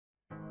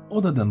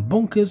Other than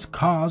bunkers,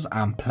 cars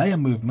and player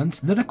movements,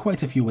 there are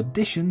quite a few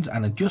additions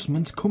and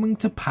adjustments coming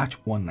to patch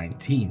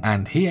 119,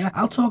 and here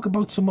I'll talk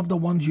about some of the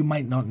ones you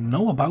might not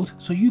know about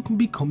so you can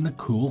become the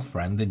cool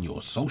friend in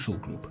your social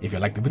group. If you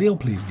like the video,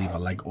 please leave a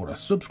like or a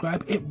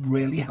subscribe, it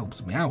really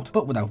helps me out.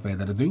 But without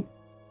further ado,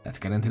 let's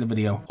get into the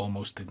video.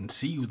 Almost didn't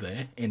see you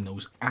there in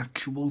those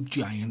actual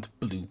giant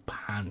blue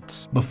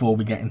pants. Before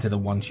we get into the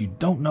ones you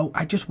don't know,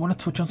 I just want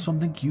to touch on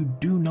something you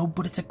do know,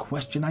 but it's a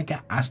question I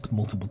get asked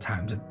multiple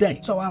times a day,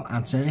 so I'll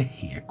answer it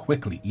here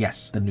quickly.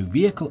 Yes, the new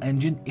vehicle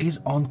engine is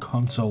on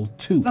console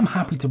too. I'm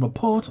happy to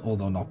report,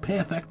 although not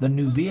perfect, the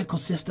new vehicle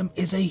system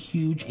is a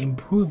huge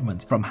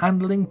improvement from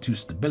handling to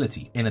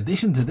stability. In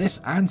addition to this,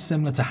 and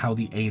similar to how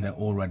the Ada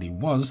already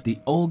was, the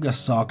Olga,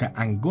 Saka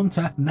and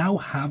Gunter now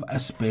have a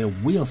spare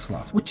wheel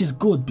slot, which is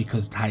good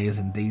because tyres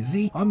in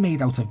DayZ are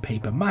made out of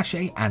paper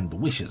mache and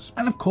wishes.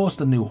 And of course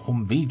the new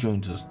Humvee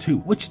joins us too,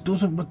 which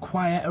doesn't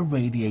require a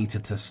radiator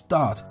to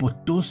start,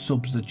 but does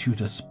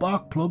substitute a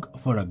spark plug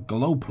for a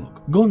glow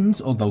plug.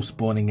 Guns, although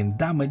spawning in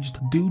damaged,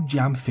 do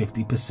jam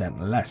 50%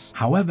 less.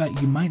 However,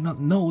 you might not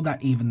know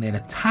that even their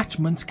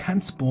attachments can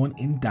spawn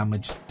in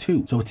damaged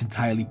too, so it's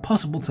entirely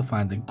possible to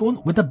find a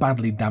gun with a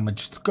badly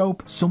damaged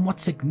scope, somewhat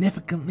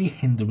significantly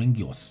hindering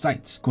your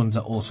sights. Guns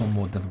are also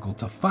more difficult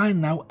to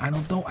find now, and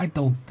although I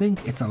don't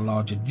think it's a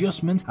large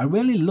adjustment, I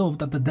really love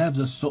that the devs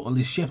are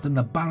subtly shifting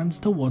the balance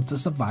towards the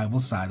survival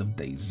side of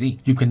DayZ.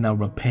 You can now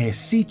repair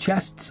sea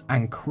chests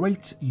and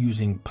crates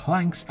using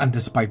planks, and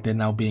despite there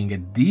now being a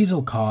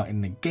diesel car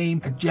in the game,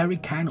 a jerry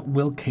can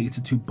will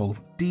cater to both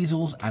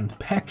diesels and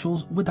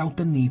petrols without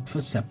the need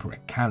for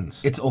separate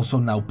cans. It's also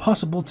now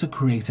possible to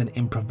create an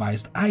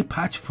improvised eye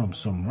patch from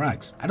some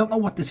rags. I don't know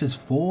what this is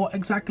for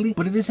exactly,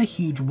 but it is a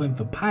huge win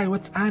for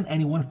pirates and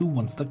anyone who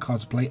wants to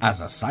cosplay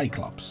as a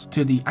Cyclops.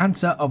 To the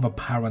answer of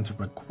apparent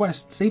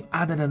requests, they've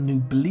added a new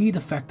bleed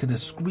effect to the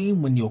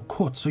screen when you're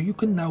cut, so you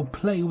can now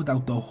play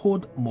without the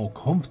hood more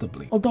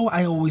comfortably, although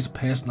I always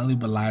personally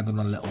relied on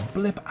a little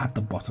blip at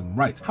the bottom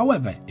right.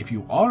 However, if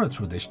you are a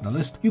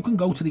traditionalist, you can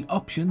go to the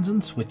options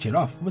and switch it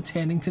off,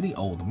 returning to the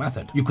old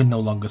method. You can no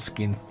longer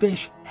skin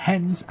fish,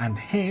 hens and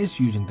hares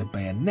using the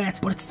bayonet,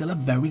 but it's still a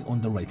very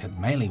underrated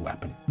melee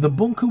weapon. The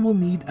bunker will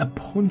need a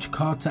punch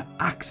card to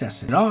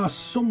access it. There are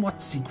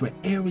somewhat secret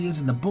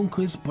areas in the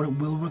bunkers, but it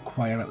will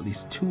require at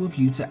least 2 of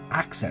you to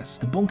access.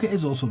 The bunker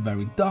is also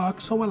very dark,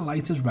 so a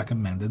light is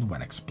recommended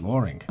when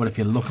exploring. But if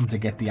you're looking to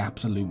get the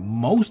absolute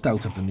most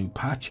out of the new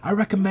patch, I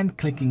recommend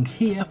clicking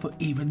here for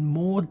even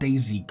more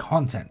DayZ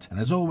content.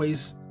 And as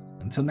always,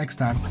 until next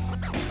time.